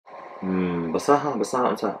Basahan.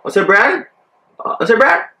 Unsa brand? Unsa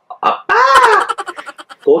brand? Apa!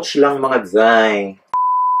 Coach lang mga dzay.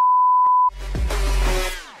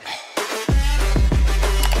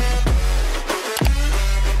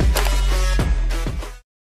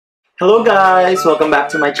 Hello guys! Welcome back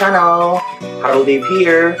to my channel. Harold Dave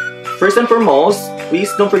here. First and foremost, please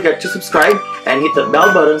don't forget to subscribe and hit the bell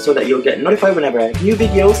button so that you'll get notified whenever I have new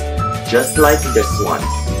videos just like this one.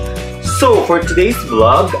 So for today's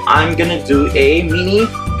vlog, I'm gonna do a mini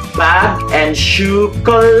bag and shoe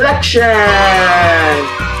collection!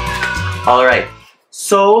 Alright,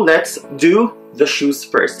 so let's do the shoes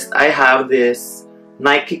first. I have this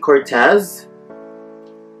Nike Cortez.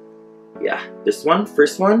 Yeah, this one,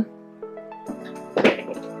 first one.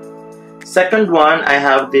 Second one, I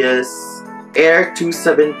have this Air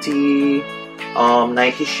 270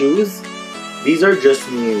 Nike shoes. These are just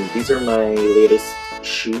new. These are my latest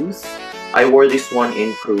shoes. I wore this one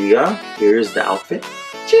in Korea. Here's the outfit.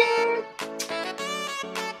 Ching!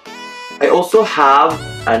 I also have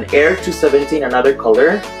an Air 270 in another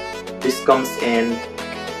color. This comes in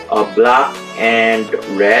black and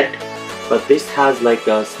red, but this has like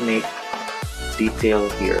a snake detail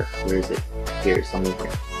here. Where is it? Here, somewhere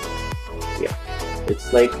here. Yeah,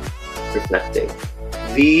 it's like reflective.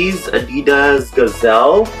 These Adidas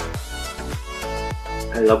Gazelle.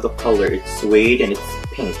 I love the color. It's suede and it's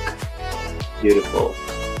pink. Beautiful.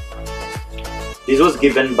 This was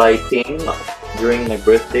given by Ting during my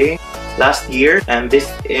birthday last year, and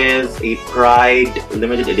this is a Pride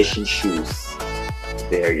limited edition shoes.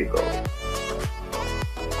 There you go.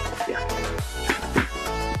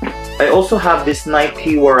 I also have this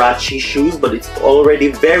Nike Huarache shoes, but it's already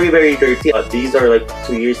very dirty. These are like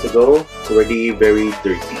 2 years ago. It's already very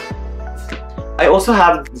dirty. I also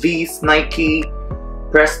have these Nike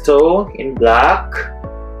Presto in black.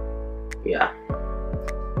 Yeah.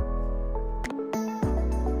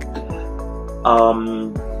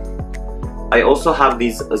 I also have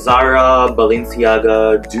these Zara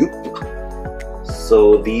Balenciaga dupe.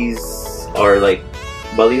 So these are like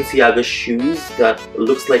Balenciaga shoes that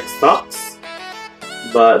looks like socks,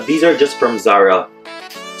 but these are just from Zara.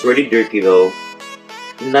 It's already dirty though.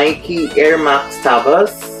 Nike Airmax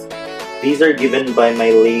Tavas. These are given by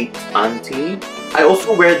my late auntie. I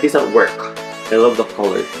also wear this at work. I love the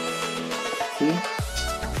color. See?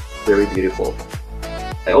 Very beautiful.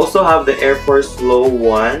 I also have the Air Force Low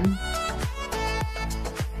 1.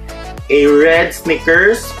 A red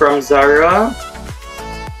sneakers from Zara.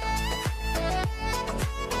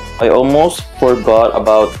 I almost forgot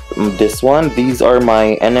about this one. These are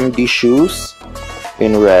my NMD shoes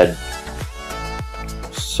in red.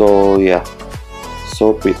 So yeah,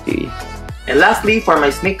 so pretty. And lastly, for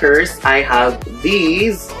my sneakers, I have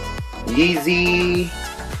these Yeezy.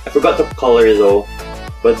 I forgot the color though,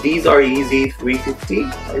 but these are Yeezy 350,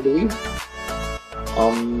 I believe.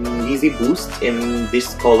 Yeezy Boost in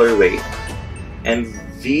this colorway, and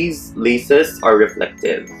these laces are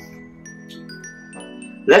reflective.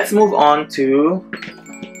 Let's move on to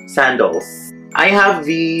sandals. I have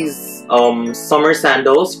these summer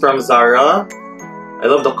sandals from Zara. I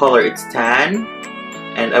love the color, it's tan.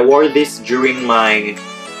 And I wore this during my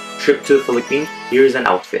trip to the Philippines. Here's an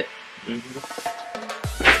outfit.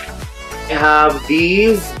 I have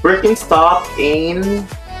these Birkenstock in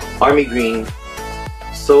army green.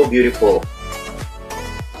 So beautiful.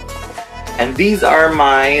 And these are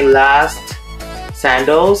my last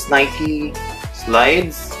sandals, Nike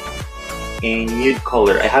Slides in nude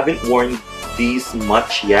color. I haven't worn these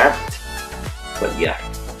much yet, but yeah.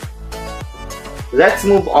 Let's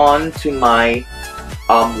move on to my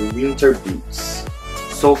winter boots.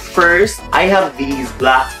 So first, I have these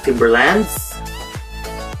black Timberlands.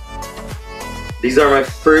 These are my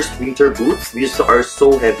first winter boots. These are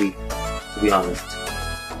so heavy, to be honest.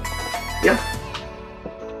 Yeah.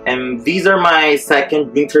 And these are my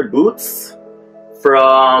second winter boots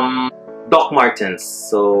from Doc Martens.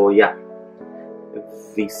 So yeah,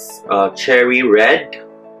 these cherry red.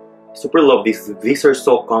 Super love these. These are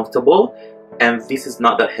so comfortable, and this is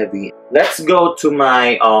not that heavy. Let's go to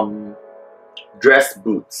my dress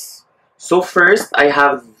boots. So first, I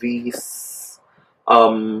have these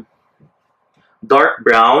dark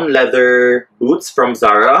brown leather boots from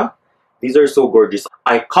Zara. These are so gorgeous.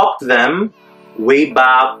 I copped them way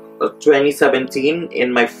back 2017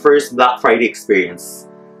 in my first Black Friday experience.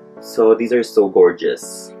 So these are so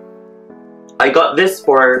gorgeous. I got this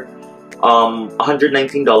for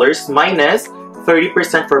 $119 minus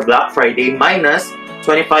 30% for Black Friday minus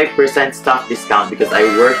 25% staff discount because I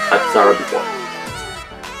worked at Zara before.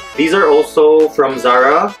 These are also from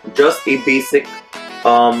Zara, just a basic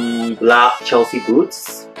black Chelsea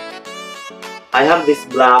boots. I have this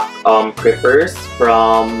black Crippers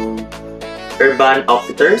from Urban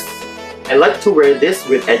Outfitters. I like to wear this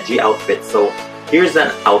with edgy outfits. So here's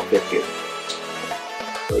an outfit here.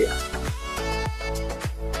 So yeah.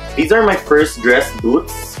 These are my first dress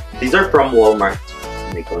boots. These are from Walmart.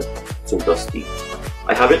 Oh my god, so dusty.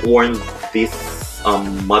 I haven't worn this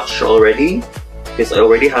much already because I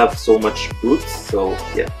already have so much boots. So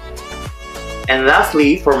yeah. And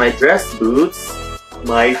lastly, for my dress boots,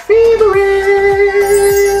 my favorite!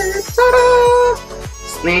 Ta-da!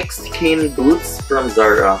 Snakeskin boots from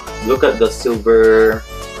Zara. Look at the silver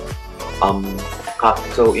cap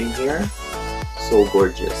toe in here. So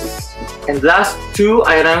gorgeous. And last two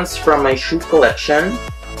items from my shoe collection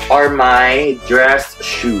are my dress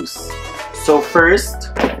shoes. So first,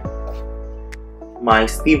 my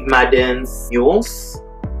Steve Madden's Mules.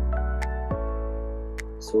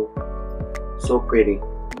 So pretty.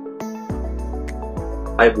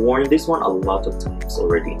 I've worn this one a lot of times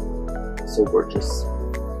already. So gorgeous.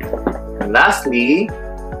 And lastly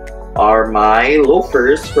are my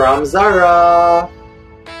loafers from Zara.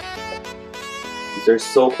 These are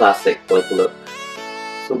so classic. Like, look,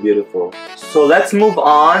 so beautiful. So let's move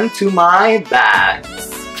on to my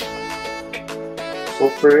bags. So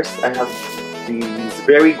first I have these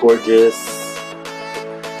very gorgeous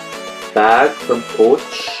bag from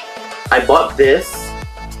Coach. I bought this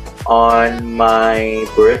on my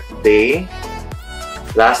birthday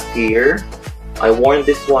last year. I worn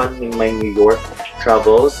this one in my New York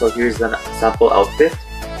travel. So here's a sample outfit.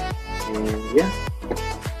 And yeah,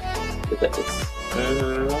 look at this.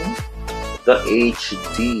 The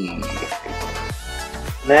HD.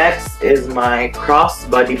 Next is my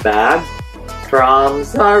crossbody bag from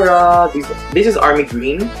Zara. This is army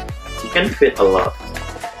green. You can fit a lot.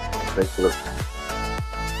 Like, look.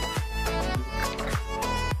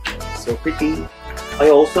 So pretty. I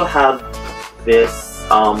also have this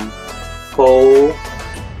faux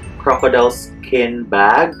crocodile skin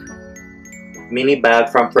bag, mini bag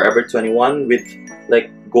from Forever 21 with like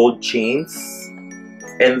gold chains,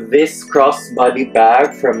 and this crossbody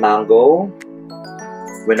bag from Mango.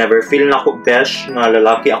 Whenever feel na ako besh nga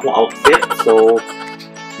lalaki akong outfit, so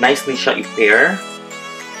nice ni siya i-pair.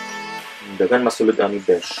 Dagan masulod ani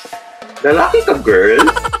besh. Lalaki ka, girl.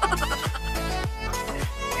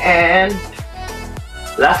 And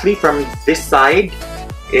lastly, from this side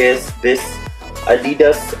is this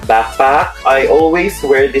Adidas backpack. I always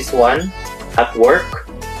wear this one at work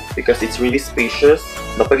because it's really spacious.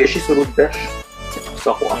 Napag siya sulod besh.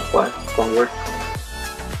 So ako ang pang work.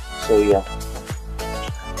 So yeah.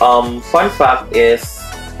 Fun fact is,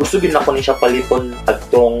 gusto gin ako ni siya palipon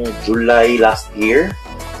atong July last year.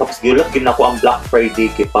 Tapos gilat gin ako ang Black Friday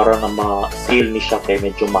kay para na ma-sale ni siya kay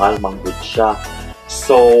medyo mahal manggod siya.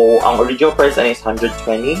 So ang original price is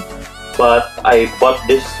 120, but I bought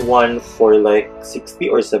this one for like $60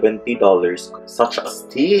 or $70. Such a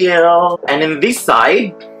steal! And in this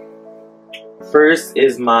side, first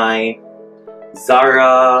is my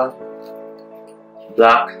Zara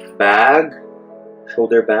black bag.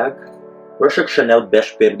 Shoulder bag. Where's your Chanel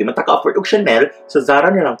besh pero di man taka-afford og Chanel, so Zara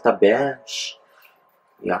nilang ta besh.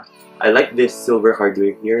 Yeah, I like this silver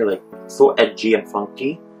hardware here, like so edgy and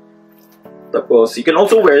funky. Tapos you can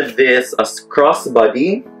also wear this as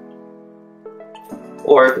crossbody,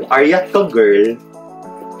 or kung Ariat ka girl,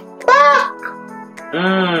 pak!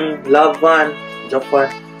 Love one, Japan.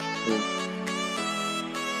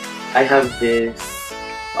 I have this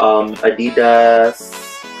Adidas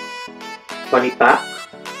funny pack,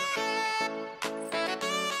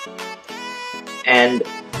 and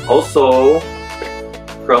also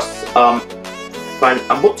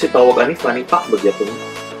ambot si tawag ani funny pack ba gyapon?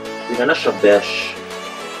 Hindi na siya besh.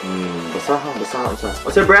 Basahan.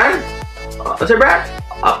 What's your brand? What's your brand?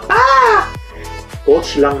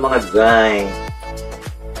 Coach lang mga guy.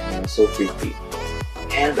 So pretty.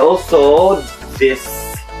 And also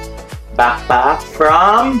this backpack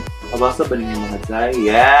from Abasa ba yung mga guy?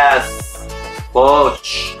 Yes!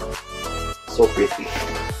 Coach! So pretty.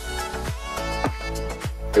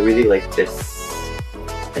 I really like this.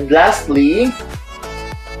 And lastly,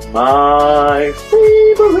 my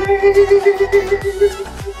favorite!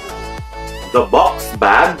 The box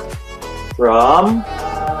bag from...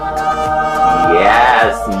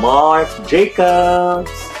 Yes! Marc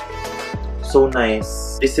Jacobs! So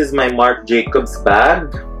nice. This is my Marc Jacobs bag.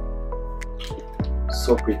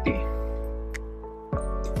 So pretty.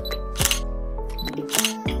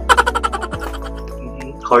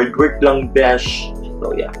 Hard work lang besh.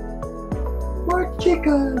 So yeah. Marc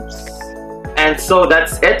Jacobs. And so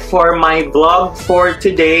that's it for my vlog for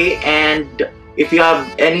today. And if you have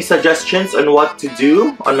any suggestions on what to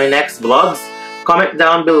do on my next vlogs, Comment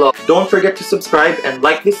down below. Don't forget to subscribe and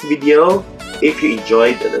like this video if you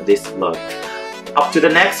enjoyed this vlog. Up to the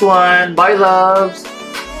next one. Bye, loves!